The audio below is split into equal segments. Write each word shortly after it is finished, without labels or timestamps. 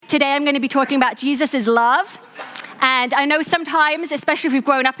Today I'm going to be talking about Jesus' love. And I know sometimes, especially if you've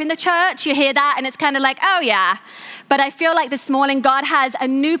grown up in the church, you hear that and it's kind of like, oh yeah. But I feel like this morning God has a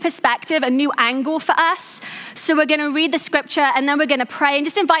new perspective, a new angle for us. So we're going to read the scripture and then we're going to pray and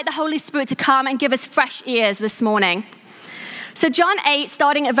just invite the Holy Spirit to come and give us fresh ears this morning. So John 8,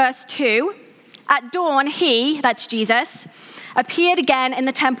 starting at verse 2, at dawn he, that's Jesus, appeared again in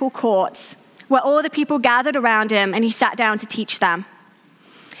the temple courts where all the people gathered around him and he sat down to teach them.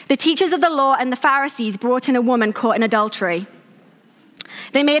 The teachers of the law and the Pharisees brought in a woman caught in adultery.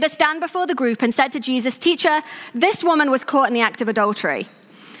 They made her stand before the group and said to Jesus, "Teacher, this woman was caught in the act of adultery.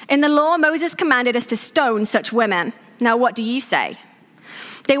 In the law, Moses commanded us to stone such women. Now what do you say?"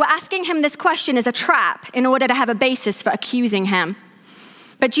 They were asking him this question as a trap in order to have a basis for accusing him.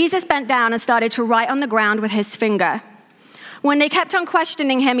 But Jesus bent down and started to write on the ground with his finger. When they kept on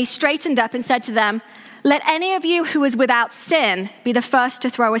questioning him, he straightened up and said to them, "Let any of you who is without sin be the first to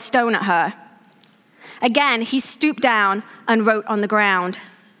throw a stone at her." Again, he stooped down and wrote on the ground.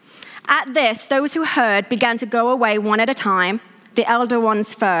 At this, those who heard began to go away one at a time, the elder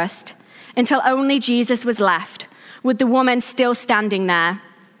ones first, until only Jesus was left, with the woman still standing there.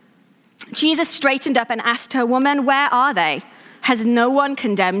 Jesus straightened up and asked her, "Woman, where are they? Has no one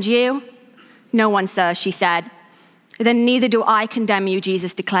condemned you?" "No one, sir," she said. "Then neither do I condemn you,"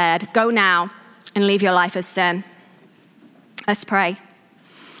 Jesus declared. "Go now and leave your life of sin." Let's pray.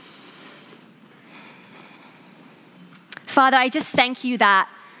 Father, I just thank you that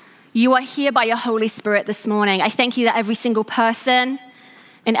you are here by your Holy Spirit this morning. I thank you that every single person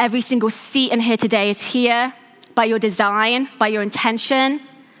in every single seat in here today is here by your design, by your intention,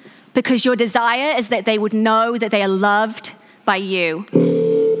 because your desire is that they would know that they are loved by you.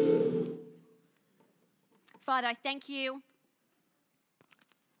 Father, I thank you.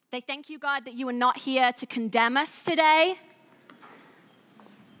 They thank you, God, that you are not here to condemn us today.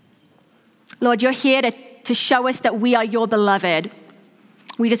 Lord, you're here to show us that we are your beloved.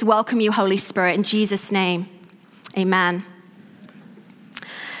 We just welcome you, Holy Spirit, in Jesus' name. Amen.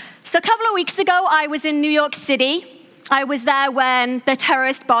 So a couple of weeks ago, I was in New York City. I was there when the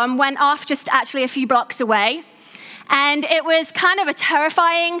terrorist bomb went off just actually a few blocks away. And it was kind of a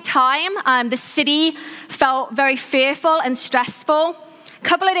terrifying time. The city felt very fearful and stressful. A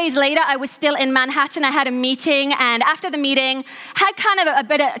couple of days later, I was still in Manhattan. I had a meeting, and after the meeting, had kind of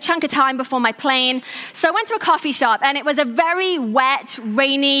a chunk of time before my plane. So I went to a coffee shop, and it was a very wet,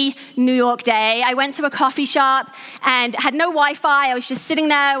 rainy New York day. I went to a coffee shop and had no Wi-Fi. I was just sitting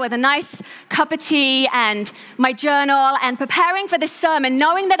there with a nice cup of tea and my journal and preparing for this sermon,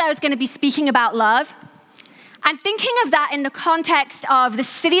 knowing that I was going to be speaking about love. And thinking of that in the context of the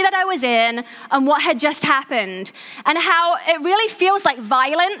city that I was in and what had just happened, and how it really feels like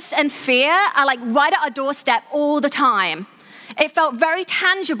violence and fear are like right at our doorstep all the time. It felt very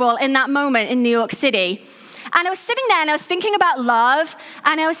tangible in that moment in New York City. And I was sitting there and I was thinking about love,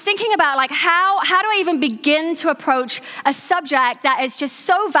 and I was thinking about like how do I even begin to approach a subject that is just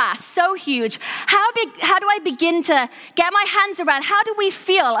so vast, so huge? How do I begin to get my hands around how do we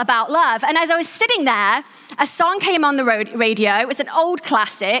feel about love? And as I was sitting there, a song came on the radio. It was an old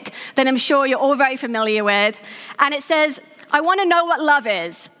classic that I'm sure you're all very familiar with. And it says, "I want to know what love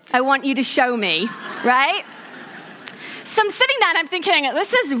is. I want you to show me," right? So I'm sitting there and I'm thinking,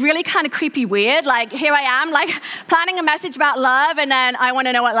 this is really kind of creepy weird. Like here I am, like planning a message about love, and then I want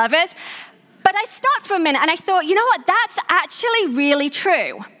to know what love is. But I stopped for a minute and I thought, you know what? That's actually really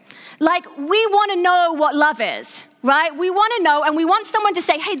true. Like we want to know what love is, right? We want to know, and we want someone to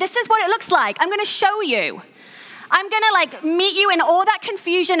say, hey, this is what it looks like. I'm going to show you. I'm going to like meet you in all that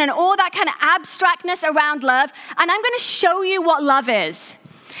confusion and all that kind of abstractness around love, and I'm going to show you what love is.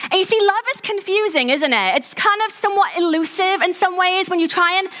 And you see, love is confusing, isn't it? It's kind of somewhat elusive in some ways when you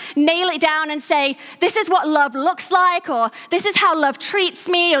try and nail it down and say, this is what love looks like, or this is how love treats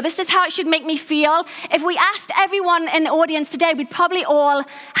me, or this is how it should make me feel. If we asked everyone in the audience today, we'd probably all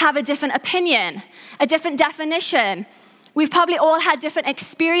have a different opinion, a different definition. We've probably all had different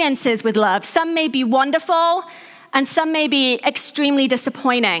experiences with love. Some may be wonderful, and some may be extremely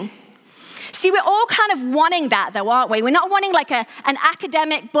disappointing. See, we're all kind of wanting that, though, aren't we? We're not wanting like an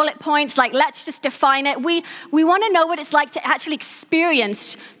academic bullet points, like let's just define it. We want to know what it's like to actually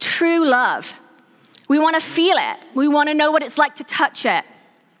experience true love. We want to feel it. We want to know what it's like to touch it.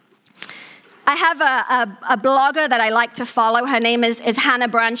 I have a blogger that I like to follow. Her name is Hannah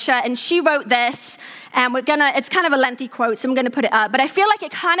Brancher, and she wrote this, and it's kind of a lengthy quote, so I'm going to put it up, but I feel like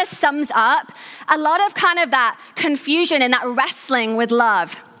it kind of sums up a lot of kind of that confusion and that wrestling with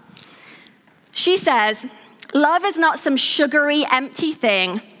love. She says, "Love is not some sugary, empty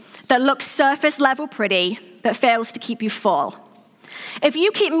thing that looks surface level pretty, but fails to keep you full. If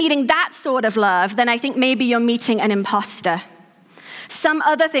you keep meeting that sort of love, then I think maybe you're meeting an imposter. Some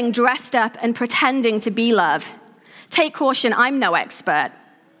other thing dressed up and pretending to be love. Take caution, I'm no expert.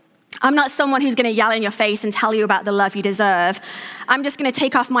 I'm not someone who's going to yell in your face and tell you about the love you deserve. I'm just going to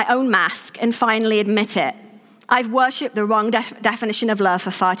take off my own mask and finally admit it. I've worshipped the wrong definition of love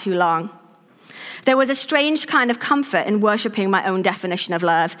for far too long. There was a strange kind of comfort in worshiping my own definition of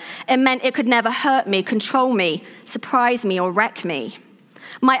love. It meant it could never hurt me, control me, surprise me, or wreck me.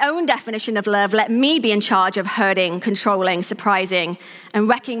 My own definition of love let me be in charge of hurting, controlling, surprising, and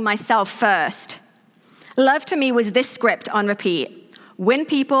wrecking myself first. Love to me was this script on repeat. Win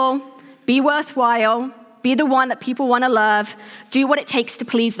people, be worthwhile, be the one that people want to love, do what it takes to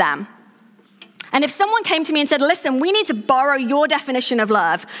please them. And if someone came to me and said, listen, we need to borrow your definition of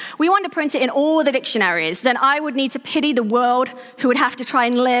love, we want to print it in all the dictionaries, then I would need to pity the world who would have to try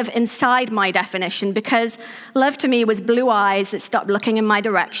and live inside my definition, because love to me was blue eyes that stopped looking in my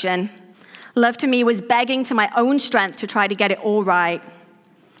direction. Love to me was begging to my own strength to try to get it all right.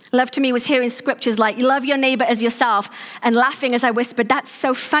 Love to me was hearing scriptures like, love your neighbor as yourself, and laughing as I whispered, that's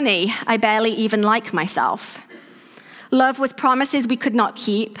so funny, I barely even like myself. Love was promises we could not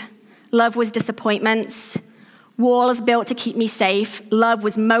keep. Love was disappointments, walls built to keep me safe. Love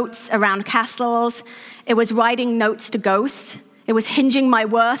was moats around castles. It was writing notes to ghosts. It was hinging my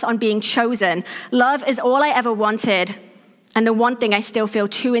worth on being chosen. Love is all I ever wanted, and the one thing I still feel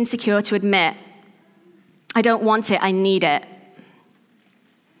too insecure to admit. I don't want it, I need it.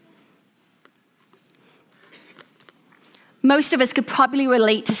 Most of us could probably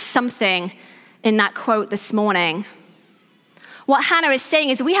relate to something in that quote this morning. What Hannah is saying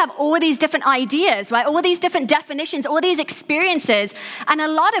is we have all these different ideas, right? All these different definitions, all these experiences, and a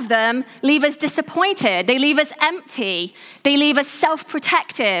lot of them leave us disappointed. They leave us empty. They leave us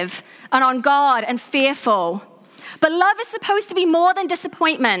self-protective and on guard and fearful. But love is supposed to be more than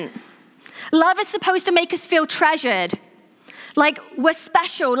disappointment. Love is supposed to make us feel treasured, like we're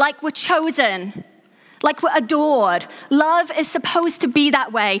special, like we're chosen, like we're adored. Love is supposed to be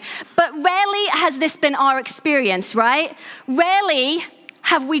that way. But rarely has this been our experience, right? Rarely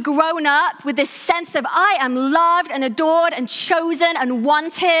have we grown up with this sense of, I am loved and adored and chosen and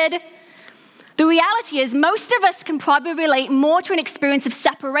wanted. The reality is most of us can probably relate more to an experience of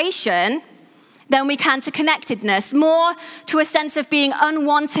separation than we can to connectedness, more to a sense of being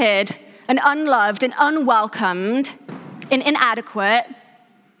unwanted and unloved and unwelcomed and inadequate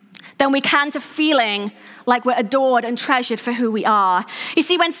than we can to feeling like we're adored and treasured for who we are. You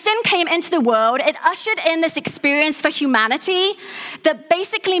see, when sin came into the world, it ushered in this experience for humanity that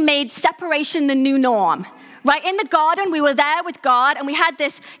basically made separation the new norm. Right? In the garden, we were there with God, and we had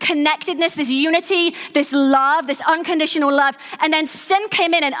this connectedness, this unity, this love, this unconditional love. And then sin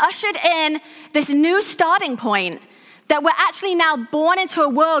came in and ushered in this new starting point that we're actually now born into a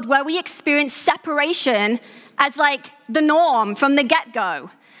world where we experience separation as like the norm from the get-go.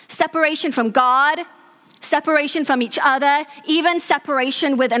 Separation from God, separation from each other, even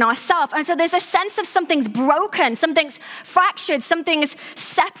separation within ourselves. And so there's a sense of something's broken, something's fractured, something's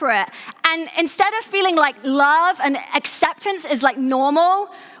separate. And instead of feeling like love and acceptance is like normal,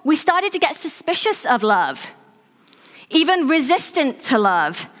 we started to get suspicious of love, even resistant to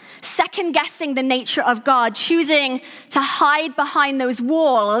love, second-guessing the nature of God, choosing to hide behind those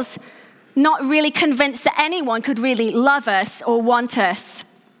walls, not really convinced that anyone could really love us or want us.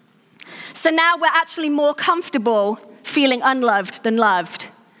 So now we're actually more comfortable feeling unloved than loved.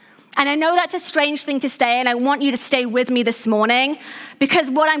 And I know that's a strange thing to say, and I want you to stay with me this morning, because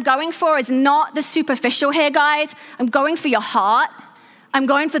what I'm going for is not the superficial here, guys. I'm going for your heart. I'm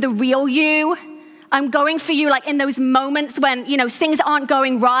going for the real you. I'm going for you like in those moments when, things aren't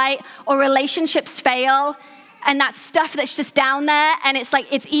going right or relationships fail, and that stuff that's just down there, and it's like,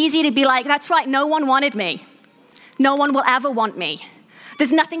 it's easy to be like, that's right, no one wanted me. No one will ever want me.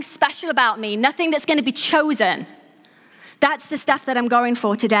 There's nothing special about me, nothing that's going to be chosen. That's the stuff that I'm going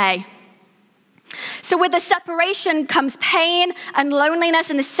for today. So with the separation comes pain and loneliness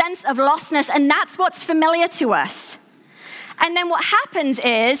and a sense of lostness, and that's what's familiar to us. And then what happens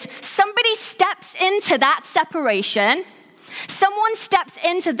is somebody steps into that separation, someone steps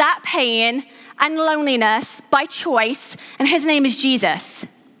into that pain and loneliness by choice, and his name is Jesus.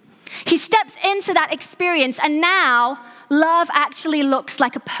 He steps into that experience, and now love actually looks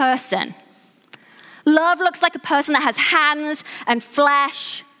like a person. Love looks like a person that has hands and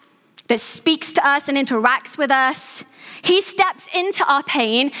flesh, that speaks to us and interacts with us. He steps into our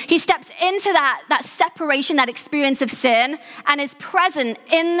pain. He steps into that separation, that experience of sin, and is present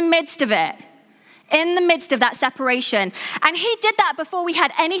in the midst of it, in the midst of that separation. And he did that before we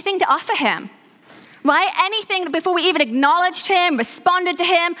had anything to offer him. right? Anything before we even acknowledged him, responded to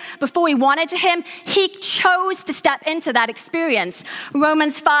him, before we wanted to him, he chose to step into that experience.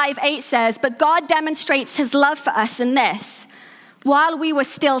 Romans 5:8 says, but God demonstrates his love for us in this. While we were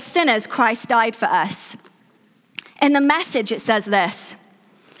still sinners, Christ died for us. In the Message, it says this,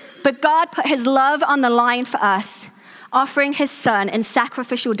 but God put his love on the line for us, offering his son in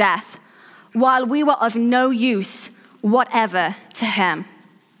sacrificial death, while we were of no use whatever to him.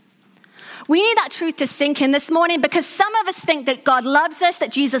 We need that truth to sink in this morning because some of us think that God loves us,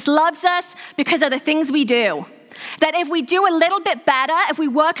 that Jesus loves us because of the things we do. That if we do a little bit better, if we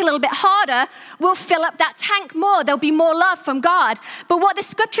work a little bit harder, we'll fill up that tank more. There'll be more love from God. But what the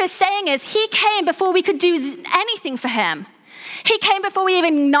scripture is saying is he came before we could do anything for him. He came before we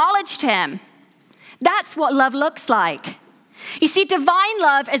even acknowledged him. That's what love looks like. You see, divine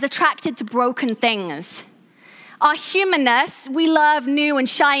love is attracted to broken things. Our humanness, we love new and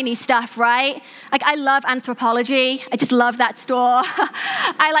shiny stuff, right? Like, I love Anthropologie. I just love that store.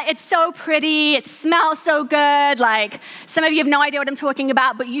 It's so pretty. It smells so good. Like, some of you have no idea what I'm talking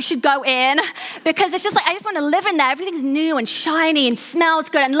about, but you should go in because it's just like, I just want to live in there. Everything's new and shiny and smells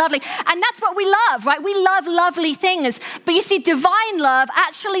good and lovely. And that's what we love, right? We love lovely things. But you see, divine love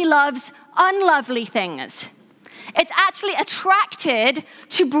actually loves unlovely things. It's actually attracted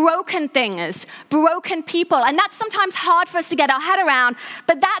to broken things, broken people. And that's sometimes hard for us to get our head around,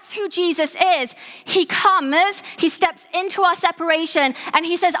 but that's who Jesus is. He comes, he steps into our separation, and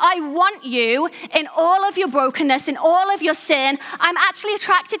he says, I want you in all of your brokenness, in all of your sin. I'm actually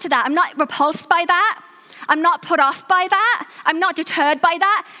attracted to that. I'm not repulsed by that. I'm not put off by that. I'm not deterred by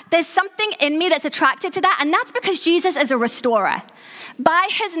that. There's something in me that's attracted to that, and that's because Jesus is a restorer. By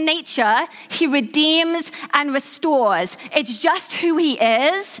his nature, he redeems and restores. It's just who he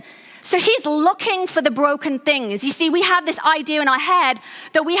is. So he's looking for the broken things. You see, we have this idea in our head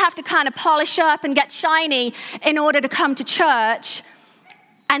that we have to kind of polish up and get shiny in order to come to church.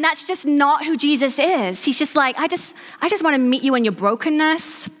 And that's just not who Jesus is. He's just like, I just want to meet you in your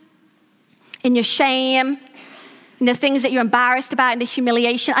brokenness, in your shame, in the things that you're embarrassed about, in the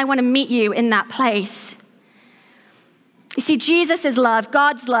humiliation. I want to meet you in that place. You see, Jesus' love,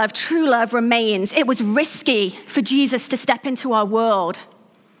 God's love, true love remains. It was risky for Jesus to step into our world.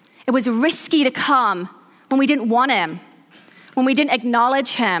 It was risky to come when we didn't want him, when we didn't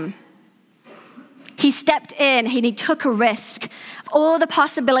acknowledge him. He stepped in and he took a risk, all the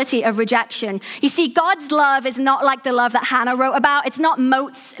possibility of rejection. You see, God's love is not like the love that Hannah wrote about. It's not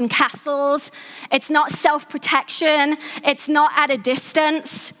moats and castles. It's not self-protection. It's not at a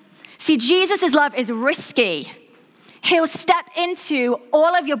distance. See, Jesus' love is risky. He'll step into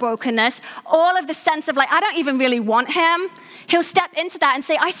all of your brokenness, all of the sense of like, I don't even really want him. He'll step into that and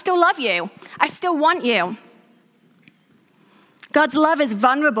say, I still love you. I still want you. God's love is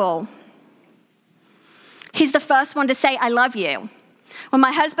vulnerable. He's the first one to say, I love you. When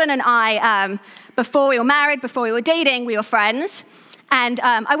my husband and I, before we were married, before we were dating, we were friends. And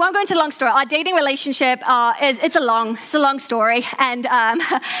I won't go into the long story. Our dating relationship, it's a long story. And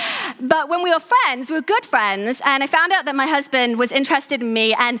but when we were friends, we were good friends. And I found out that my husband was interested in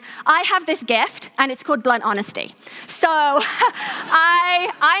me. And I have this gift, and it's called blunt honesty. So I'm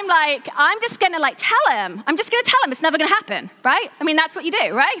just going to tell him. I'm just going to tell him it's never going to happen, right? I mean, that's what you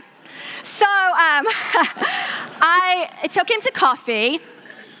do, right? So I took him to coffee.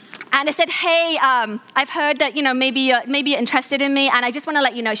 And I said, hey, I've heard that, maybe you're interested in me, and I just want to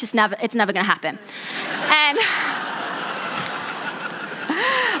let you know it's never going to happen. And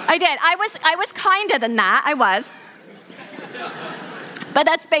I did. I was kinder than that. I was. But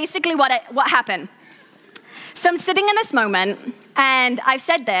that's basically what happened. So I'm sitting in this moment, and I've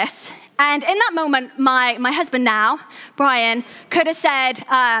said this. And in that moment, my husband now, Brian, could have said,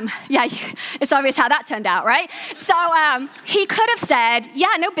 yeah, it's obvious how that turned out, right? So he could have said,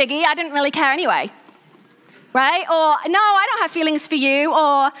 yeah, no biggie, I didn't really care anyway, right? Or, no, I don't have feelings for you,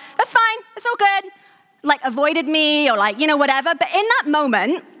 or, that's fine, it's all good. Avoided me, or whatever. But in that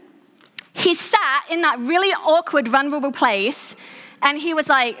moment, he sat in that really awkward, vulnerable place, and he was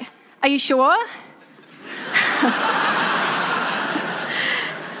like, are you sure?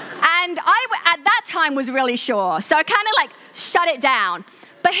 And I, at that time, was really sure. So I kind of shut it down.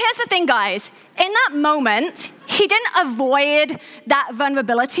 But here's the thing, guys. In that moment, he didn't avoid that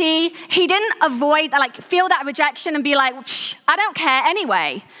vulnerability. He didn't avoid, feel that rejection and be like, I don't care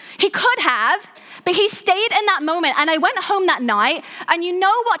anyway. He could have, but he stayed in that moment. And I went home that night, and you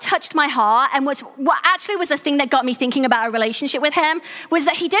know what touched my heart and what actually was the thing that got me thinking about a relationship with him was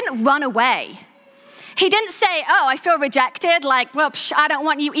that he didn't run away. He didn't say, oh, I feel rejected, I don't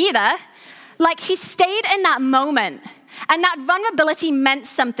want you either. He stayed in that moment. And that vulnerability meant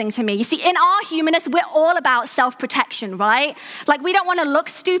something to me. You see, in our humanness, we're all about self-protection, right? Like, we don't want to look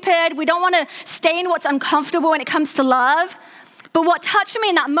stupid. We don't want to stay in what's uncomfortable when it comes to love. But what touched me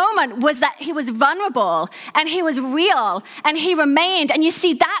in that moment was that he was vulnerable and he was real and he remained. And you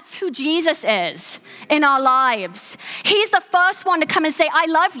see, that's who Jesus is in our lives. He's the first one to come and say, I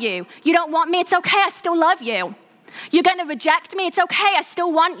love you. You don't want me? It's okay. I still love you. You're going to reject me? It's okay. I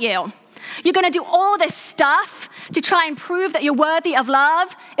still want you. You're going to do all this stuff to try and prove that you're worthy of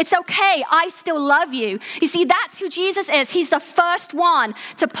love. It's okay. I still love you. You see, that's who Jesus is. He's the first one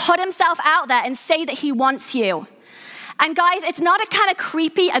to put himself out there and say that he wants you. And guys, it's not a kind of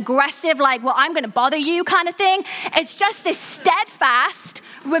creepy, aggressive, like, well, I'm going to bother you kind of thing. It's just this steadfast,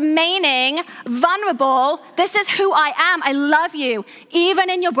 remaining, vulnerable, this is who I am. I love you,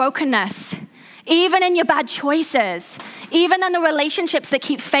 even in your brokenness, even in your bad choices, even in the relationships that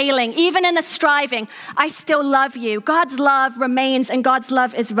keep failing, even in the striving. I still love you. God's love remains, and God's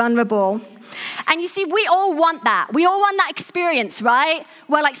love is vulnerable. And you see, we all want that. We all want that experience, right?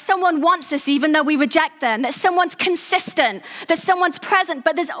 Where like someone wants us even though we reject them, that someone's consistent, that someone's present.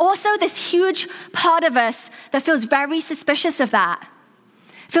 But there's also this huge part of us that feels very suspicious of that,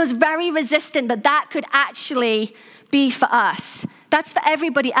 feels very resistant that that could actually be for us. That's for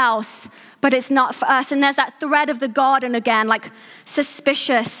everybody else, but it's not for us. And there's that thread of the garden again, like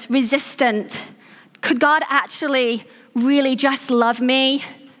suspicious, resistant. Could God actually really just love me?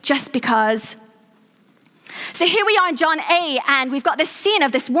 Just because. So here we are in John 8, and we've got this scene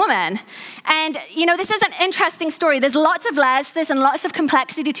of this woman. And, you know, this is an interesting story. There's lots of layers to this and lots of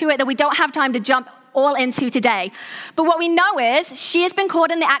complexity to it that we don't have time to jump all into today. But what we know is she has been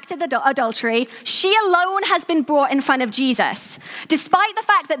caught in the act of adultery. She alone has been brought in front of Jesus. Despite the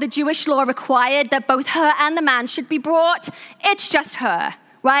fact that the Jewish law required that both her and the man should be brought, it's just her,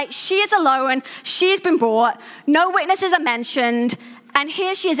 right? She is alone. She's been brought. No witnesses are mentioned. And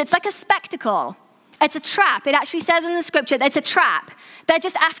here she is. It's like a spectacle. It's a trap. It actually says in the scripture that it's a trap. They're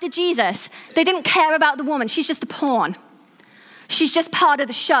just after Jesus. They didn't care about the woman. She's just a pawn. She's just part of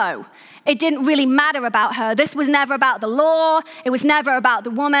the show. It didn't really matter about her. This was never about the law. It was never about the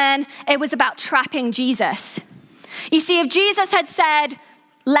woman. It was about trapping Jesus. You see, if Jesus had said,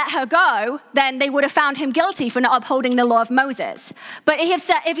 let her go, then they would have found him guilty for not upholding the law of Moses. But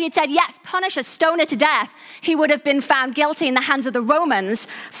if he had said, yes, punish her, stone her to death, he would have been found guilty in the hands of the Romans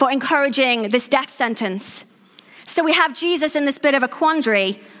for encouraging this death sentence. So we have Jesus in this bit of a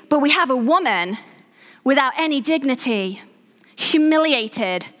quandary, but we have a woman without any dignity,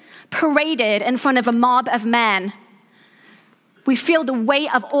 humiliated, paraded in front of a mob of men. We feel the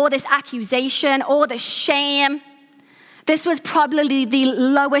weight of all this accusation, all this shame. This was probably the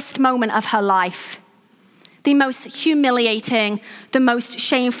lowest moment of her life, the most humiliating, the most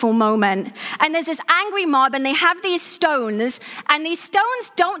shameful moment. And there's this angry mob, and they have these stones, and these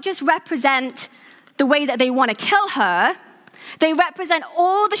stones don't just represent the way that they want to kill her. They represent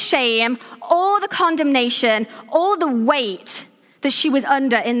all the shame, all the condemnation, all the weight that she was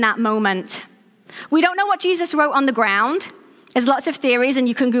under in that moment. We don't know what Jesus wrote on the ground. There's lots of theories, and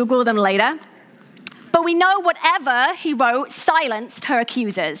you can Google them later. But we know whatever he wrote silenced her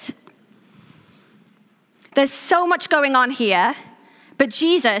accusers. There's so much going on here, but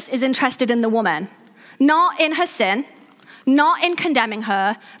Jesus is interested in the woman, not in her sin, not in condemning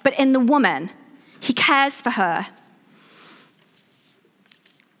her, but in the woman. He cares for her.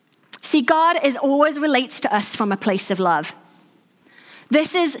 See, God always relates to us from a place of love.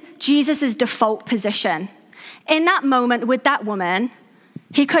 This is Jesus' default position. In that moment with that woman,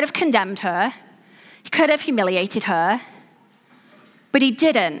 he could have condemned her. He could have humiliated her, but he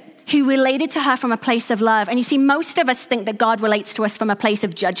didn't. He related to her from a place of love. And you see, most of us think that God relates to us from a place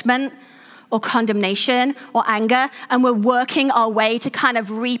of judgment or condemnation or anger, and we're working our way to kind of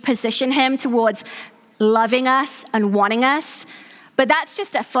reposition him towards loving us and wanting us. But that's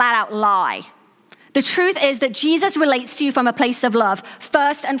just a flat-out lie. The truth is that Jesus relates to you from a place of love,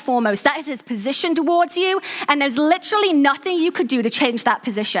 first and foremost. That is his position towards you, and there's literally nothing you could do to change that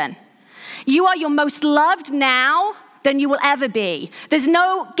position. You are your most loved now than you will ever be. There's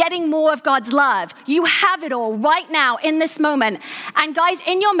no getting more of God's love. You have it all right now in this moment. And guys,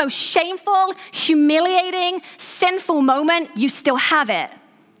 in your most shameful, humiliating, sinful moment, you still have it.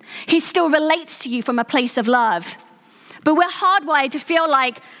 He still relates to you from a place of love. But we're hardwired to feel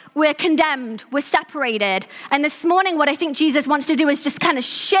like we're condemned, we're separated. And this morning, what I think Jesus wants to do is just kind of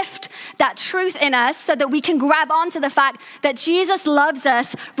shift that truth in us so that we can grab onto the fact that Jesus loves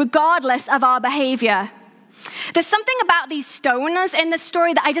us regardless of our behavior. There's something about these stones in the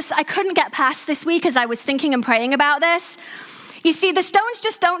story that I couldn't get past this week as I was thinking and praying about this. You see, the stones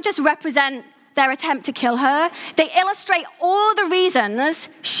don't just represent their attempt to kill her, they illustrate all the reasons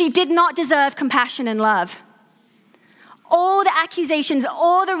she did not deserve compassion and love. All the accusations,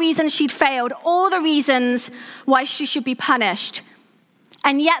 all the reasons she'd failed, all the reasons why she should be punished.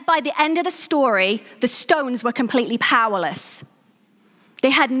 And yet by the end of the story, the stones were completely powerless.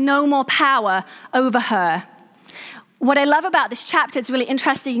 They had no more power over her. What I love about this chapter, it's really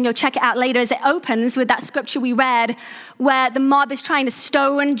interesting, you can go check it out later, is it opens with that scripture we read where the mob is trying to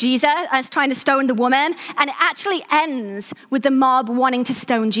stone Jesus, is trying to stone the woman, and it actually ends with the mob wanting to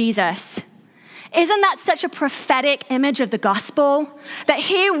stone Jesus. Isn't that such a prophetic image of the gospel? That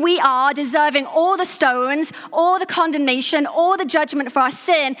here we are deserving all the stones, all the condemnation, all the judgment for our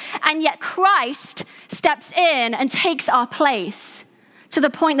sin, and yet Christ steps in and takes our place, to the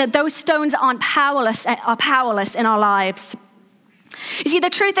point that those stones are powerless in our lives. You see, the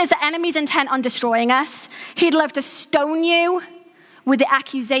truth is the enemy's intent on destroying us. He'd love to stone you with the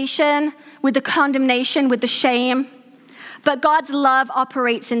accusation, with the condemnation, with the shame. But God's love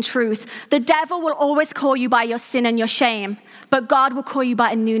operates in truth. The devil will always call you by your sin and your shame, but God will call you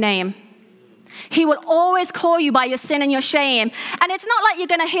by a new name. He will always call you by your sin and your shame. And it's not like you're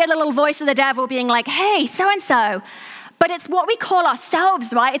going to hear the little voice of the devil being like, hey, so-and-so. But it's what we call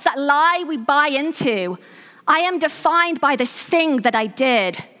ourselves, right? It's that lie we buy into. I am defined by this thing that I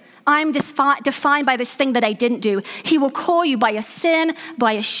did. I'm defined by this thing that I didn't do. He will call you by your sin,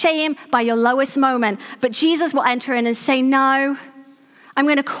 by your shame, by your lowest moment. But Jesus will enter in and say, no, I'm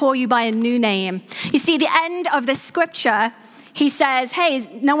going to call you by a new name. You see, the end of this scripture, he says, hey,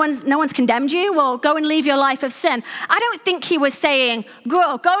 no one's condemned you? Well, go and leave your life of sin. I don't think he was saying,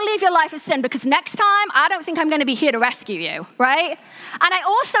 girl, go leave your life of sin because next time I don't think I'm going to be here to rescue you, right? And I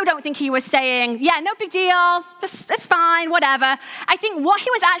also don't think he was saying, yeah, no big deal, it's fine, whatever. I think what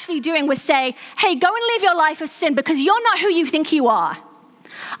he was actually doing was say, hey, go and live your life of sin because you're not who you think you are.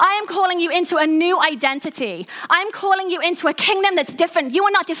 I am calling you into a new identity. I'm calling you into a kingdom that's different. You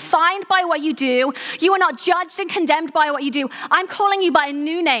are not defined by what you do. You are not judged and condemned by what you do. I'm calling you by a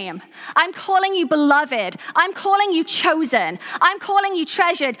new name. I'm calling you beloved. I'm calling you chosen. I'm calling you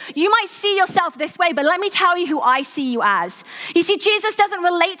treasured. You might see yourself this way, but let me tell you who I see you as. You see, Jesus doesn't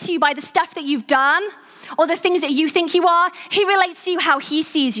relate to you by the stuff that you've done or the things that you think you are. He relates to you how he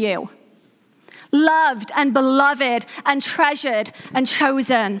sees you. Loved and beloved and treasured and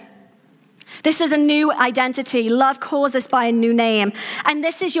chosen. This is a new identity. Love calls us by a new name. And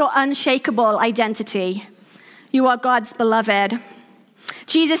this is your unshakable identity. You are God's beloved.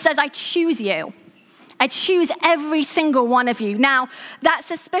 Jesus says, I choose you. I choose every single one of you. Now, that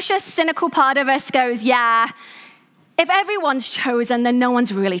suspicious, cynical part of us goes, yeah, if everyone's chosen, then no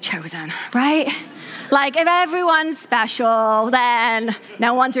one's really chosen, right? Like, if everyone's special, then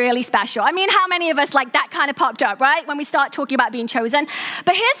no one's really special. I mean, how many of us, like, that kind of popped up, right? When we start talking about being chosen.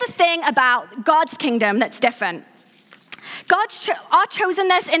 But here's the thing about God's kingdom that's different. Our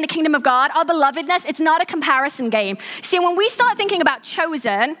chosenness in the kingdom of God, our belovedness, it's not a comparison game. See, when we start thinking about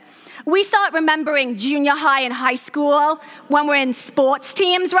chosen, we start remembering junior high and high school when we're in sports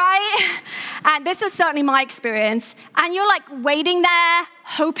teams, right? And this was certainly my experience. And you're like waiting there,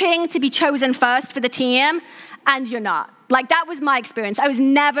 hoping to be chosen first for the team, and you're not. Like, that was my experience. I was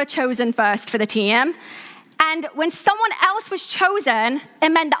never chosen first for the team. And when someone else was chosen, it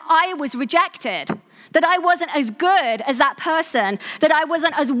meant that I was rejected, that I wasn't as good as that person, that I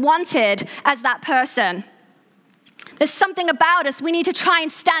wasn't as wanted as that person. There's something about us. We need to try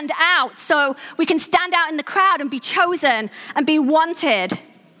and stand out so we can stand out in the crowd and be chosen and be wanted.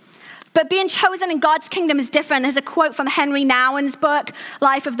 But being chosen in God's kingdom is different. There's a quote from Henry Nouwen's book,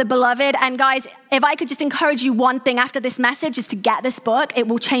 Life of the Beloved. And guys, if I could just encourage you one thing after this message is to get this book. It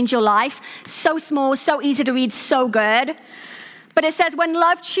will change your life. So small, so easy to read, so good. But it says, when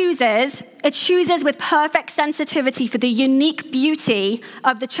love chooses, it chooses with perfect sensitivity for the unique beauty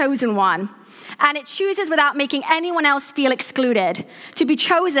of the chosen one. And it chooses without making anyone else feel excluded. To be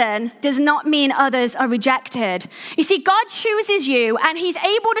chosen does not mean others are rejected. You see, God chooses you, and he's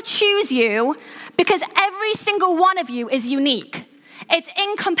able to choose you because every single one of you is unique. It's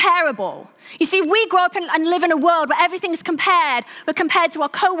incomparable. You see, we grow up and live in a world where everything's compared. We're compared to our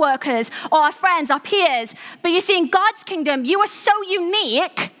co-workers or our friends, our peers. But you see, in God's kingdom, you are so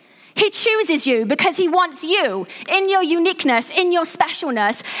unique. He chooses you because he wants you in your uniqueness, in your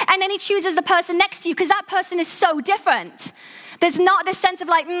specialness. And then he chooses the person next to you because that person is so different. There's not this sense of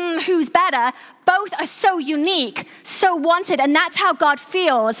like, who's better? Both are so unique, so wanted. And that's how God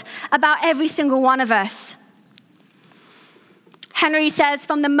feels about every single one of us. Henry says,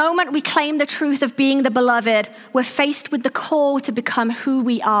 from the moment we claim the truth of being the beloved, we're faced with the call to become who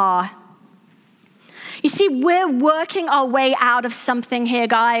we are. You see, we're working our way out of something here,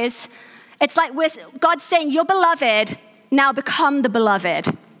 guys. It's like God's saying, you're beloved, now become the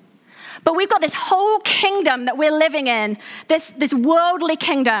beloved. But we've got this whole kingdom that we're living in, this worldly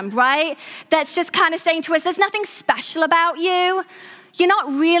kingdom, right? That's just kind of saying to us, there's nothing special about you. You're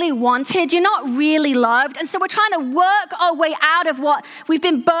not really wanted. You're not really loved. And so we're trying to work our way out of what we've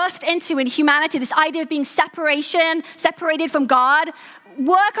been birthed into in humanity, this idea of being separated from God,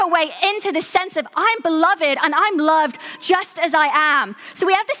 work our way into this sense of I'm beloved and I'm loved just as I am. So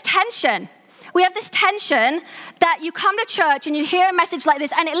we have this tension. We have this tension that you come to church and you hear a message like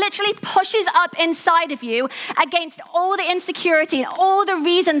this and it literally pushes up inside of you against all the insecurity and all the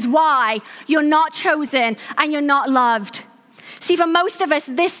reasons why you're not chosen and you're not loved. See, for most of us,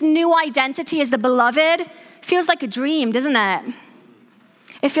 this new identity as the beloved feels like a dream, doesn't it?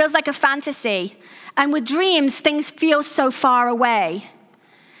 It feels like a fantasy. And with dreams, things feel so far away.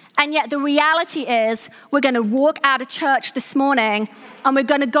 And yet the reality is we're going to walk out of church this morning and we're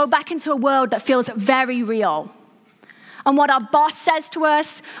going to go back into a world that feels very real. And what our boss says to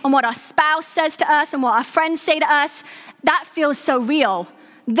us and what our spouse says to us and what our friends say to us, that feels so real.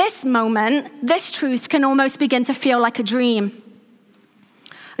 This moment, this truth can almost begin to feel like a dream.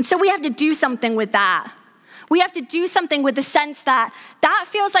 And so we have to do something with that. We have to do something with the sense that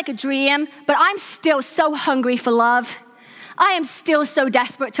feels like a dream, but I'm still so hungry for love. I am still so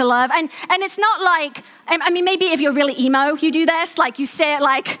desperate to love. And it's not like, I mean, maybe if you're really emo, you do this, like you say it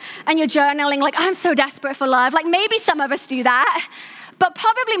like, and you're journaling like, I'm so desperate for love. Like maybe some of us do that. But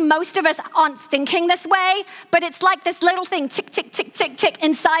probably most of us aren't thinking this way, but it's like this little thing, tick, tick, tick, tick, tick,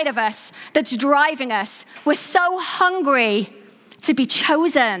 inside of us that's driving us. We're so hungry to be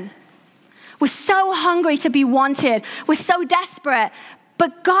chosen. We're so hungry to be wanted. We're so desperate.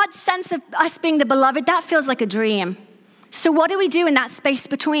 But God's sense of us being the beloved, that feels like a dream. So what do we do in that space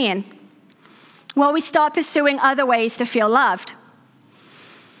between? Well, we start pursuing other ways to feel loved.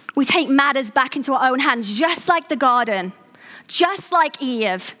 We take matters back into our own hands, just like the garden, just like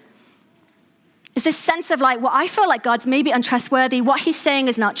Eve. It's this sense of like, well, I feel like God's maybe untrustworthy. What he's saying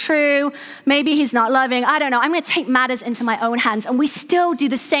is not true. Maybe he's not loving. I don't know. I'm going to take matters into my own hands. And we still do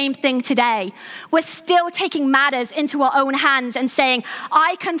the same thing today. We're still taking matters into our own hands and saying,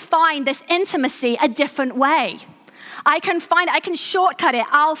 I can find this intimacy a different way. I can shortcut it.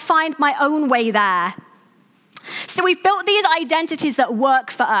 I'll find my own way there. So we've built these identities that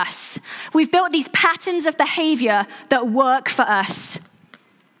work for us. We've built these patterns of behavior that work for us.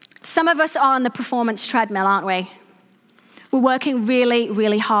 Some of us are on the performance treadmill, aren't we? We're working really,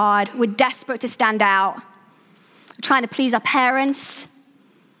 really hard. We're desperate to stand out. We're trying to please our parents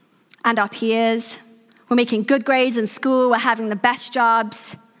and our peers. We're making good grades in school. We're having the best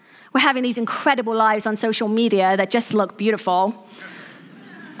jobs. We're having these incredible lives on social media that just look beautiful.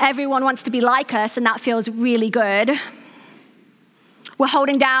 Everyone wants to be like us, and that feels really good. We're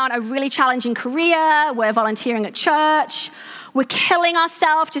holding down a really challenging career. We're volunteering at church. We're killing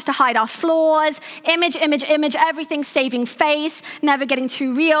ourselves just to hide our flaws. Image, everything saving face, never getting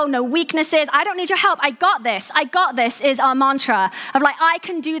too real, no weaknesses. I don't need your help. I got this is our mantra of like, I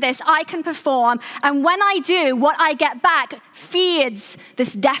can do this, I can perform. And when I do, what I get back feeds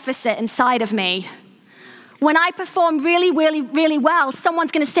this deficit inside of me. When I perform really, really, really well,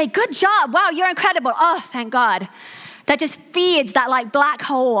 someone's going to say, good job. Wow, you're incredible. Oh, thank God. That just feeds that like black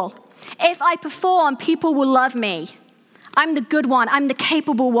hole. If I perform, people will love me. I'm the good one. I'm the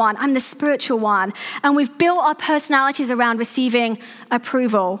capable one. I'm the spiritual one. And we've built our personalities around receiving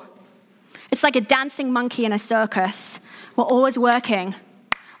approval. It's like a dancing monkey in a circus. We're always working,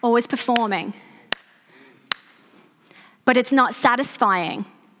 always performing. But it's not satisfying.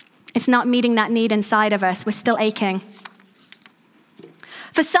 It's not meeting that need inside of us. We're still aching.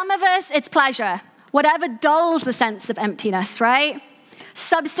 For some of us, it's pleasure. Whatever dulls the sense of emptiness, right?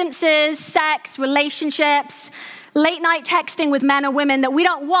 Substances, sex, relationships, late night texting with men or women that we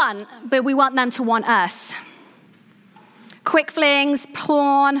don't want, but we want them to want us. Quick flings,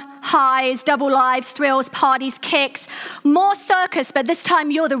 porn, highs, double lives, thrills, parties, kicks. More circus, but this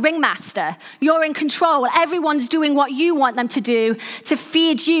time you're the ringmaster. You're in control. Everyone's doing what you want them to do to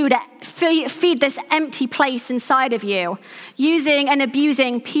feed you, to feed this empty place inside of you. Using and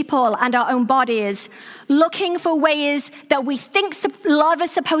abusing people and our own bodies. Looking for ways that we think love is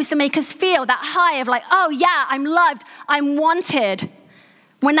supposed to make us feel. That high of like, oh yeah, I'm loved, I'm wanted.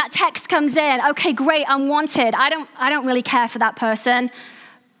 When that text comes in, okay, great, I'm wanted. I don't really care for that person,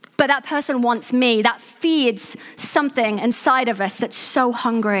 but that person wants me. That feeds something inside of us that's so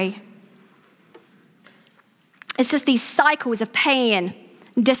hungry. It's just these cycles of pain,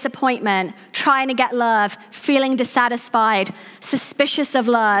 disappointment, trying to get love, feeling dissatisfied, suspicious of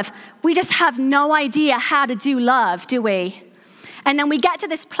love. We just have no idea how to do love, do we? And then we get to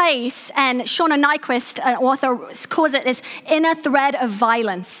this place, and Shauna Nyquist, an author, calls it this inner thread of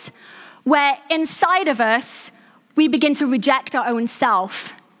violence, where inside of us, we begin to reject our own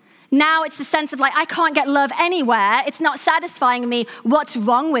self. Now it's the sense of like, I can't get love anywhere. It's not satisfying me. What's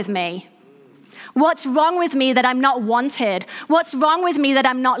wrong with me? What's wrong with me that I'm not wanted? What's wrong with me that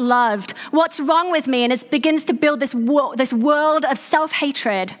I'm not loved? What's wrong with me? And it begins to build this world of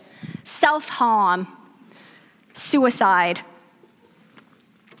self-hatred, self-harm, suicide.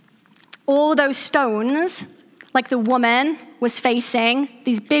 All those stones, like the woman was facing,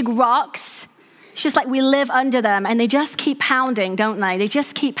 these big rocks, it's just like we live under them, and they just keep pounding, don't they? They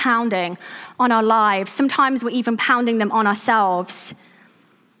just keep pounding on our lives. Sometimes we're even pounding them on ourselves.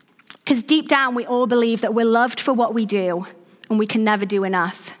 Because deep down, we all believe that we're loved for what we do, and we can never do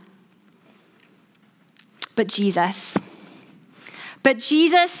enough. But Jesus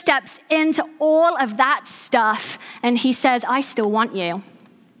steps into all of that stuff, and he says, I still want you.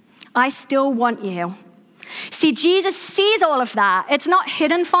 I still want you. See, Jesus sees all of that. It's not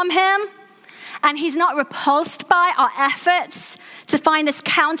hidden from him, and he's not repulsed by our efforts to find this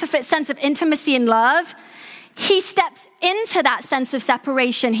counterfeit sense of intimacy and love. He steps into that sense of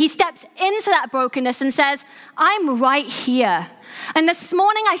separation. He steps into that brokenness and says, I'm right here. And this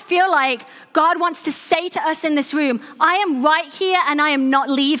morning, I feel like God wants to say to us in this room, I am right here and I am not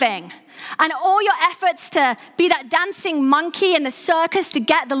leaving. And all your efforts to be that dancing monkey in the circus to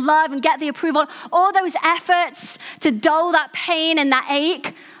get the love and get the approval, all those efforts to dull that pain and that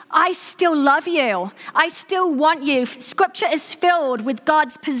ache, I still love you. I still want you. Scripture is filled with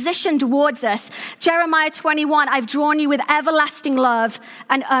God's position towards us. Jeremiah 21, I've drawn you with everlasting love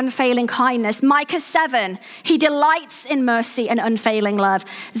and unfailing kindness. Micah 7, he delights in mercy and unfailing love.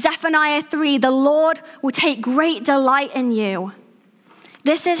 Zephaniah 3, the Lord will take great delight in you.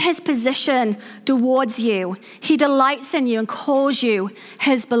 This is his position towards you. He delights in you and calls you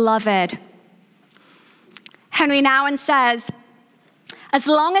his beloved. Henry Nouwen says, as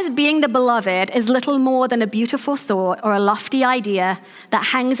long as being the beloved is little more than a beautiful thought or a lofty idea that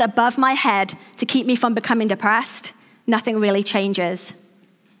hangs above my head to keep me from becoming depressed, nothing really changes.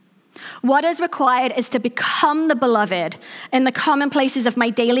 What is required is to become the beloved in the commonplaces of my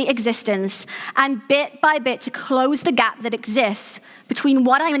daily existence and bit by bit to close the gap that exists between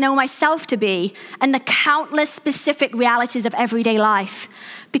what I know myself to be and the countless specific realities of everyday life.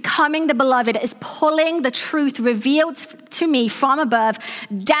 Becoming the beloved is pulling the truth revealed to me from above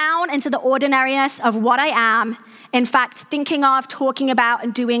down into the ordinariness of what I am, in fact, thinking of, talking about,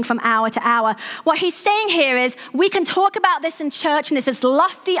 and doing from hour to hour. What he's saying here is we can talk about this in church, and it's this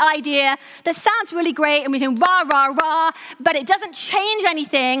lofty idea that sounds really great, and we can rah, rah, rah, but it doesn't change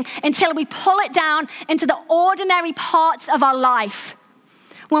anything until we pull it down into the ordinary parts of our life.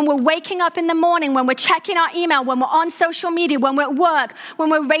 When we're waking up in the morning, when we're checking our email, when we're on social media, when we're at work, when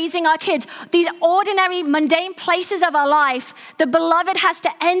we're raising our kids, these ordinary, mundane places of our life, the beloved has to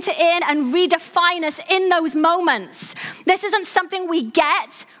enter in and redefine us in those moments. This isn't something we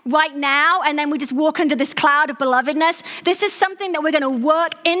get right now and then we just walk under this cloud of belovedness. This is something that we're going to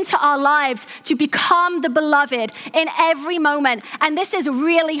work into our lives to become the beloved in every moment. And this is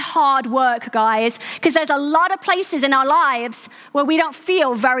really hard work, guys, because there's a lot of places in our lives where we don't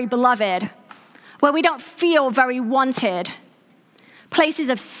feel very beloved, where we don't feel very wanted. Places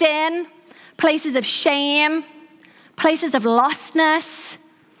of sin, places of shame, places of lostness.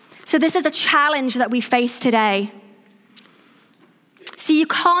 So this is a challenge that we face today. See, you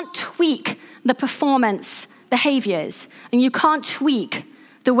can't tweak the performance behaviors, and you can't tweak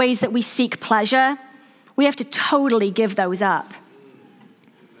the ways that we seek pleasure. We have to totally give those up.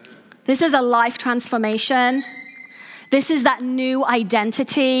 This is a life transformation. This is that new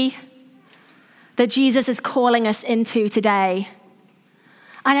identity that Jesus is calling us into today.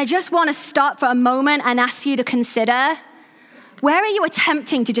 And I just want to stop for a moment and ask you to consider, where are you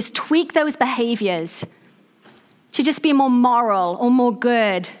attempting to just tweak those behaviors to just be more moral or more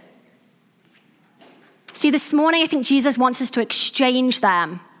good? See, this morning, I think Jesus wants us to exchange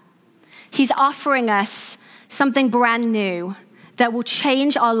them. He's offering us something brand new that will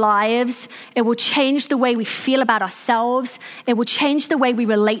change our lives. It will change the way we feel about ourselves. It will change the way we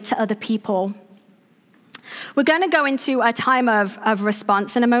relate to other people. We're going to go into a time of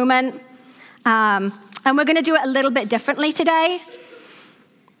response in a moment. And we're going to do it a little bit differently today.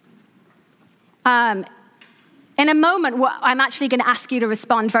 In a moment, I'm actually going to ask you to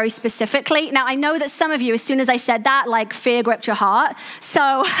respond very specifically. Now, I know that some of you, as soon as I said that, like fear gripped your heart. So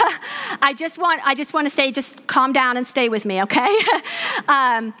I just want to say, just calm down and stay with me, okay?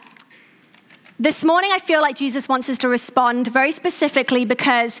 This morning, I feel like Jesus wants us to respond very specifically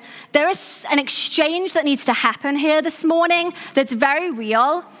because there is an exchange that needs to happen here this morning that's very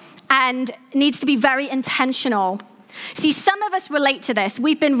real and needs to be very intentional. See, some of us relate to this.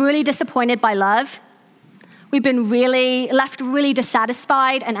 We've been really disappointed by love. We've been left really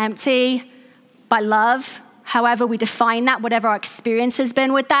dissatisfied and empty by love, however we define that, whatever our experience has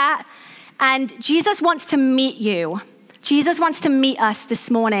been with that. And Jesus wants to meet you. Jesus wants to meet us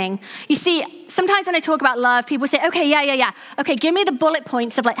this morning. You see, sometimes when I talk about love, people say, okay, yeah. Okay, give me the bullet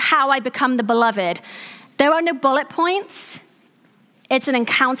points of like how I become the beloved. There are no bullet points. It's an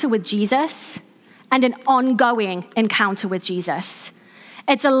encounter with Jesus and an ongoing encounter with Jesus.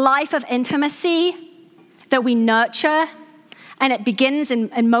 It's a life of intimacy that we nurture, and it begins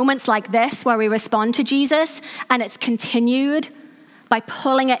in moments like this where we respond to Jesus, and it's continued by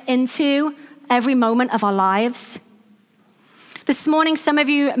pulling it into every moment of our lives. This morning, some of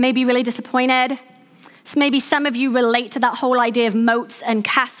you may be really disappointed. Maybe some of you relate to that whole idea of moats and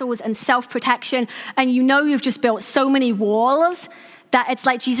castles and self-protection, and you know you've just built so many walls that it's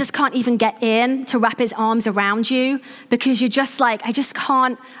like Jesus can't even get in to wrap his arms around you because you're just like, I just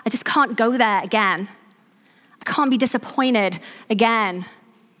can't go there again. I can't be disappointed again.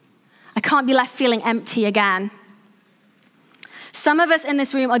 I can't be left feeling empty again. Some of us in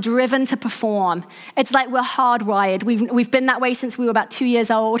this room are driven to perform. It's like we're hardwired. We've been that way since we were about 2 years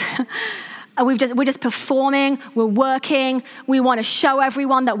old. We're just performing, we're working, we want to show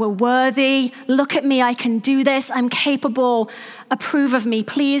everyone that we're worthy. Look at me, I can do this, I'm capable. Approve of me,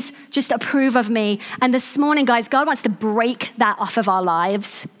 please just approve of me. And this morning, guys, God wants to break that off of our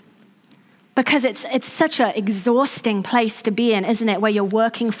lives because it's such an exhausting place to be in, isn't it, where you're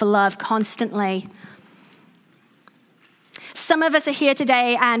working for love constantly. Some of us are here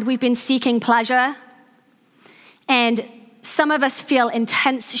today and we've been seeking pleasure, and some of us feel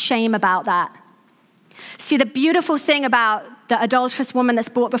intense shame about that. See, the beautiful thing about the adulterous woman that's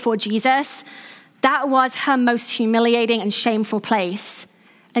brought before Jesus, that was her most humiliating and shameful place.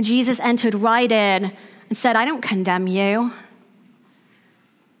 And Jesus entered right in and said, I don't condemn you.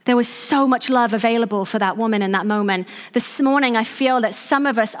 There was so much love available for that woman in that moment. This morning, I feel that some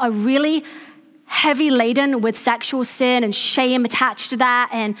of us are really heavy laden with sexual sin and shame attached to that.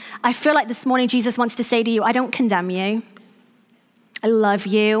 And I feel like this morning, Jesus wants to say to you, I don't condemn you. I love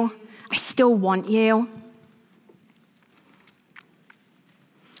you. I still want you.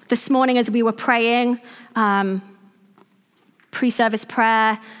 This morning as we were praying, pre-service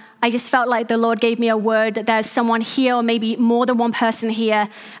prayer, I just felt like the Lord gave me a word that there's someone here, or maybe more than one person here,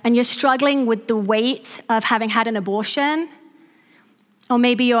 and you're struggling with the weight of having had an abortion. Or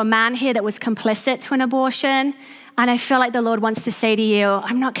maybe you're a man here that was complicit to an abortion, and I feel like the Lord wants to say to you,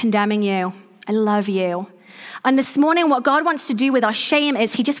 I'm not condemning you. I love you. And this morning, what God wants to do with our shame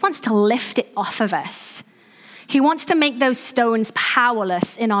is he just wants to lift it off of us. He wants to make those stones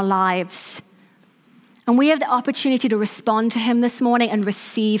powerless in our lives. And we have the opportunity to respond to him this morning and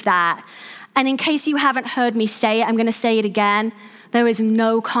receive that. And in case you haven't heard me say it, I'm going to say it again. There is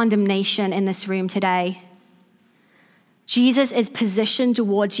no condemnation in this room today. Jesus is positioned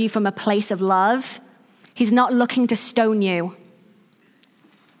towards you from a place of love. He's not looking to stone you.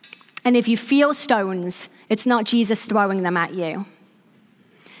 And if you feel stones, it's not Jesus throwing them at you.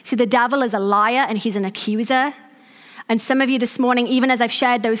 See, the devil is a liar and he's an accuser. And some of you this morning, even as I've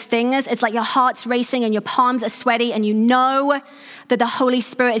shared those things, it's like your heart's racing and your palms are sweaty and you know that the Holy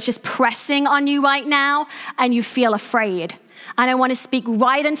Spirit is just pressing on you right now and you feel afraid. And I want to speak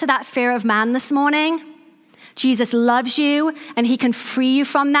right into that fear of man this morning. Jesus loves you and he can free you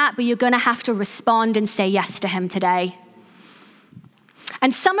from that, but you're going to have to respond and say yes to him today.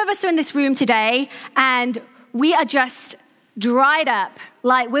 And some of us are in this room today and we are just dried up.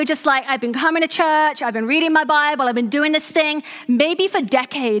 We're just like, I've been coming to church, I've been reading my Bible, I've been doing this thing, maybe for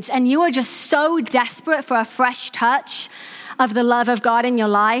decades, and you are just so desperate for a fresh touch of the love of God in your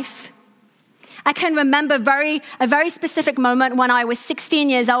life. I can remember a very specific moment when I was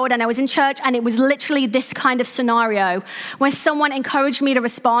 16 years old and I was in church, and it was literally this kind of scenario where someone encouraged me to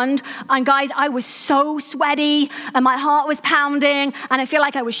respond. And guys, I was so sweaty and my heart was pounding and I feel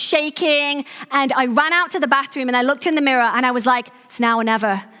like I was shaking. And I ran out to the bathroom and I looked in the mirror and I was like, it's now or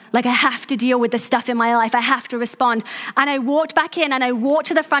never. Like, I have to deal with this stuff in my life. I have to respond. And I walked back in and I walked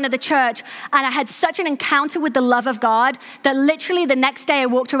to the front of the church and I had such an encounter with the love of God that literally the next day I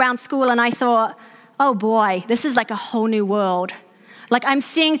walked around school and I thought, oh boy, this is like a whole new world. Like, I'm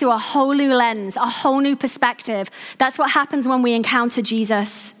seeing through a whole new lens, a whole new perspective. That's what happens when we encounter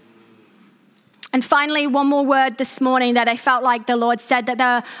Jesus. And finally, one more word this morning that I felt like the Lord said, that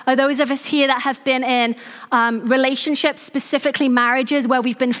there are those of us here that have been in relationships, specifically marriages, where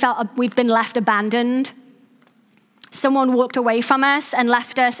we've been left abandoned. Someone walked away from us and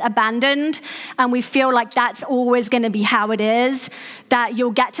left us abandoned, and we feel like that's always going to be how it is, that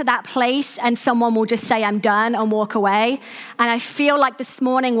you'll get to that place and someone will just say, I'm done, and walk away. And I feel like this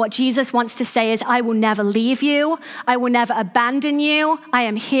morning what Jesus wants to say is, I will never leave you. I will never abandon you. I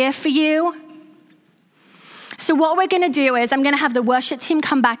am here for you. So what we're going to do is I'm going to have the worship team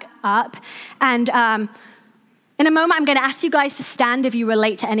come back up, and in a moment, I'm going to ask you guys to stand if you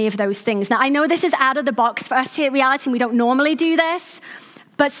relate to any of those things. Now, I know this is out of the box for us here at Reality, and we don't normally do this,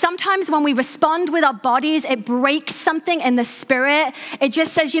 but sometimes when we respond with our bodies, it breaks something in the spirit. It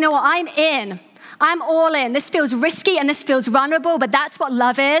just says, you know what, I'm in. I'm all in. This feels risky and this feels vulnerable, but that's what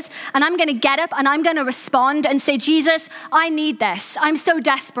love is. And I'm going to get up and I'm going to respond and say, Jesus, I need this. I'm so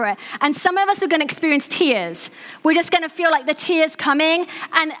desperate. And some of us are going to experience tears. We're just going to feel like the tears coming,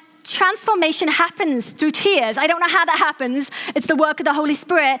 and transformation happens through tears. I don't know how that happens. It's the work of the Holy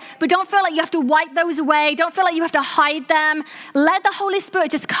Spirit. But don't feel like you have to wipe those away. Don't feel like you have to hide them. Let the Holy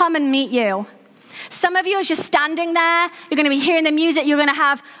Spirit just come and meet you. Some of you, as you're standing there, you're going to be hearing the music. You're going to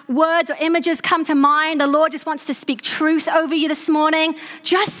have words or images come to mind. The Lord just wants to speak truth over you this morning.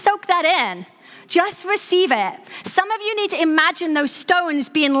 Just soak that in. Just receive it. Some of you need to imagine those stones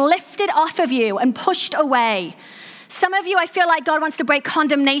being lifted off of you and pushed away. Some of you, I feel like God wants to break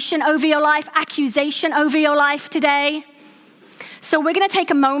condemnation over your life, accusation over your life today. So we're going to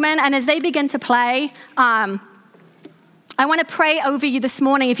take a moment, and as they begin to play, I want to pray over you this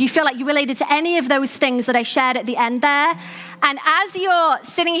morning if you feel like you related to any of those things that I shared at the end there. And as you're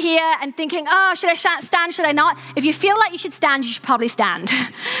sitting here and thinking, oh, should I stand, should I not? If you feel like you should stand, you should probably stand,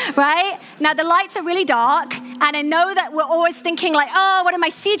 right? Now, the lights are really dark, and I know that we're always thinking like, oh, what if my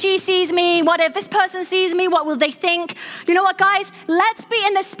CG sees me? What if this person sees me? What will they think? You know what, guys? Let's be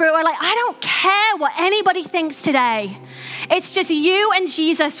in the spirit where like, I don't care what anybody thinks today. It's just you and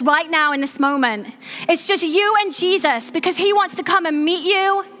Jesus right now in this moment. It's just you and Jesus, because he wants to come and meet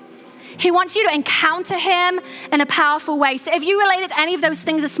you. He wants you to encounter him in a powerful way. So if you related to any of those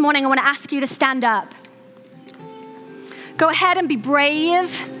things this morning, I want to ask you to stand up. Go ahead and be brave.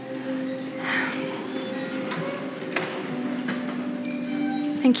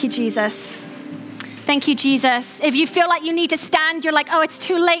 Thank you, Jesus. Thank you, Jesus. If you feel like you need to stand, you're like, oh, it's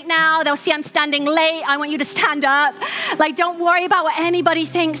too late now. They'll see I'm standing late. I want you to stand up. Like, don't worry about what anybody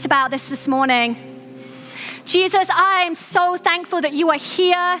thinks about this morning. Jesus, I am so thankful that you are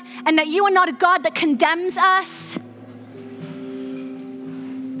here and that you are not a God that condemns us.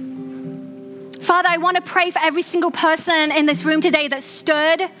 Father, I want to pray for every single person in this room today that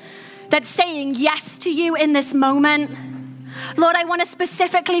stood, that's saying yes to you in this moment. Lord, I want to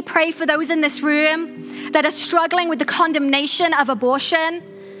specifically pray for those in this room that are struggling with the condemnation of abortion,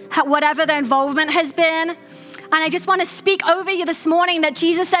 whatever their involvement has been. And I just want to speak over you this morning that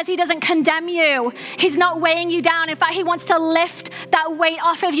Jesus says he doesn't condemn you. He's not weighing you down. In fact, he wants to lift that weight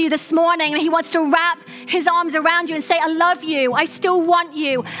off of you this morning. And he wants to wrap his arms around you and say, I love you. I still want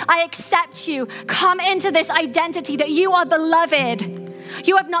you. I accept you. Come into this identity that you are beloved.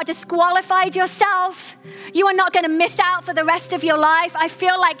 You have not disqualified yourself. You are not going to miss out for the rest of your life. I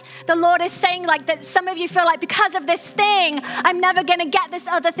feel like the Lord is saying like that some of you feel like because of this thing, I'm never going to get this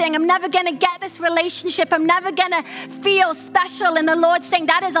other thing. I'm never going to get this relationship. I'm never going to feel special. And the Lord's saying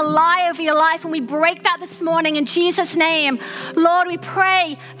that is a lie over your life. And we break that this morning in Jesus' name. Lord, we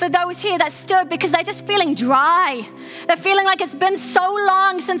pray for those here that stood because they're just feeling dry. They're feeling like it's been so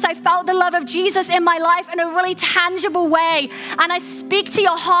long since I felt the love of Jesus in my life in a really tangible way. And I speak to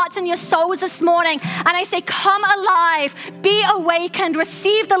your hearts and your souls this morning. And I say, come alive, be awakened,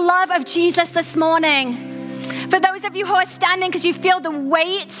 receive the love of Jesus this morning. For those of you who are standing because you feel the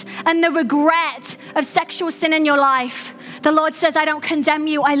weight and the regret of sexual sin in your life, the Lord says, I don't condemn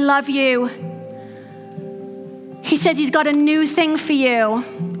you, I love you. He says he's got a new thing for you.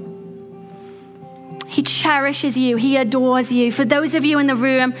 He cherishes you, he adores you. For those of you in the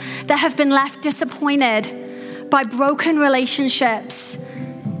room that have been left disappointed by broken relationships,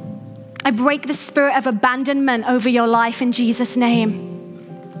 I break the spirit of abandonment over your life in Jesus' name.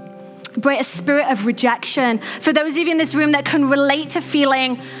 I break a spirit of rejection. For those of you in this room that can relate to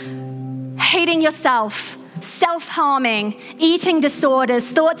feeling hating yourself, self-harming, eating disorders,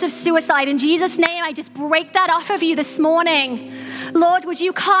 thoughts of suicide, in Jesus' name, I just break that off of you this morning. Lord, would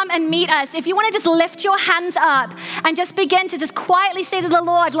you come and meet us? If you want to just lift your hands up and just begin to just quietly say to the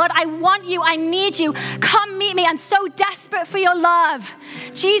Lord, Lord, I want you, I need you. Come meet me. I'm so desperate for your love.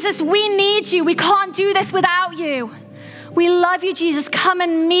 Jesus, we need you. We can't do this without you. We love you, Jesus. Come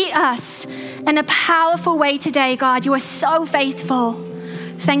and meet us in a powerful way today, God. You are so faithful.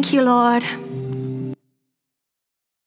 Thank you, Lord.